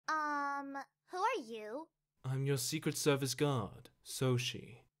Who are you? I'm your Secret Service guard,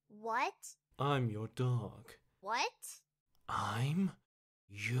 Soushi. What? I'm your dog. What? I'm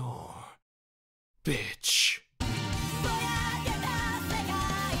your bitch.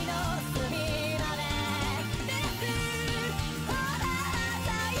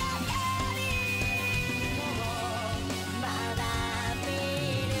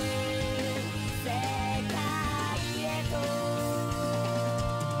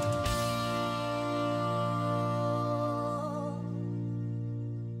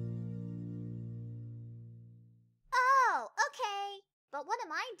 Oh, okay. But what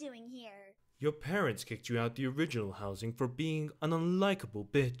am I doing here? Your parents kicked you out the original housing for being an unlikable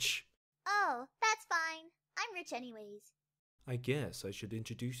bitch. Oh, that's fine. I'm rich anyways. I guess I should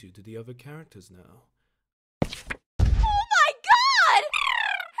introduce you to the other characters now. Oh my god!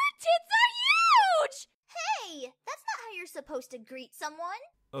 Her tits are huge! Hey, that's not how you're supposed to greet someone.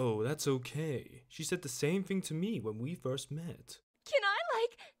 Oh, that's okay. She said the same thing to me when we first met. Can I,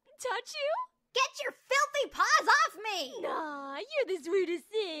 touch you? Get your filthy paws off me! Nah, you're the sweetest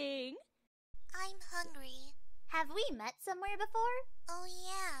thing. I'm hungry. Have we met somewhere before? Oh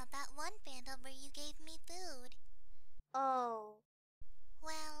yeah, that one fandom where you gave me food. Oh.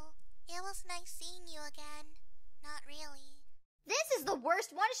 Well, it was nice seeing you again. Not really. This is the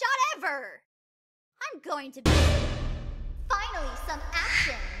worst one-shot ever! I'm going to be... Finally, some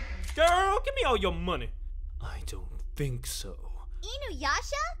action! Girl, give me all your money. I don't think so.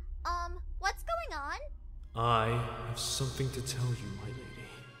 Inuyasha? What's going on? I have something to tell you, my lady.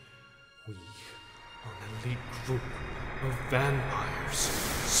 We are an elite group of vampires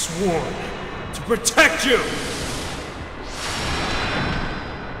sworn to protect you!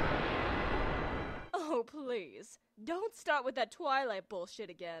 Oh, please. Don't start with that Twilight bullshit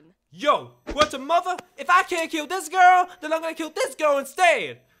again. Yo, what's a mother? If I can't kill this girl, then I'm gonna kill this girl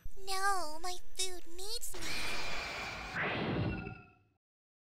instead! No, my food needs me.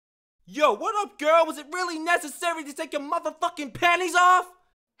 Yo, what up, girl? Was it really necessary to take your motherfucking panties off?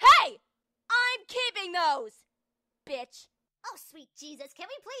 Hey! I'm keeping those! Bitch. Oh, sweet Jesus, can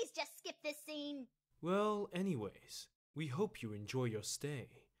we please just skip this scene? Well, anyways, we hope you enjoy your stay.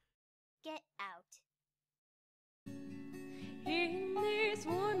 Get out. In this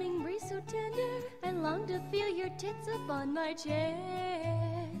warming breeze so tender, I long to feel your tits up on my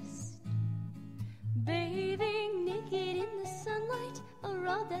chest. Bathing naked in the sunlight, I'll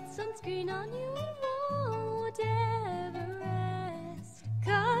rub that sunscreen on you and won't ever rest.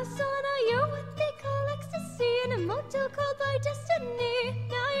 'Cause Sana, you're what they call ecstasy in a motel called by destiny.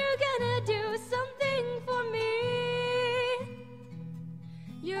 Now you're gonna do something for me.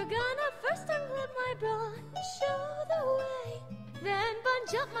 You're gonna first unclip my bra and show the way, then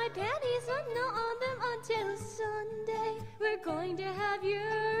bunch up my panties and not on them until Sunday. We're going to have you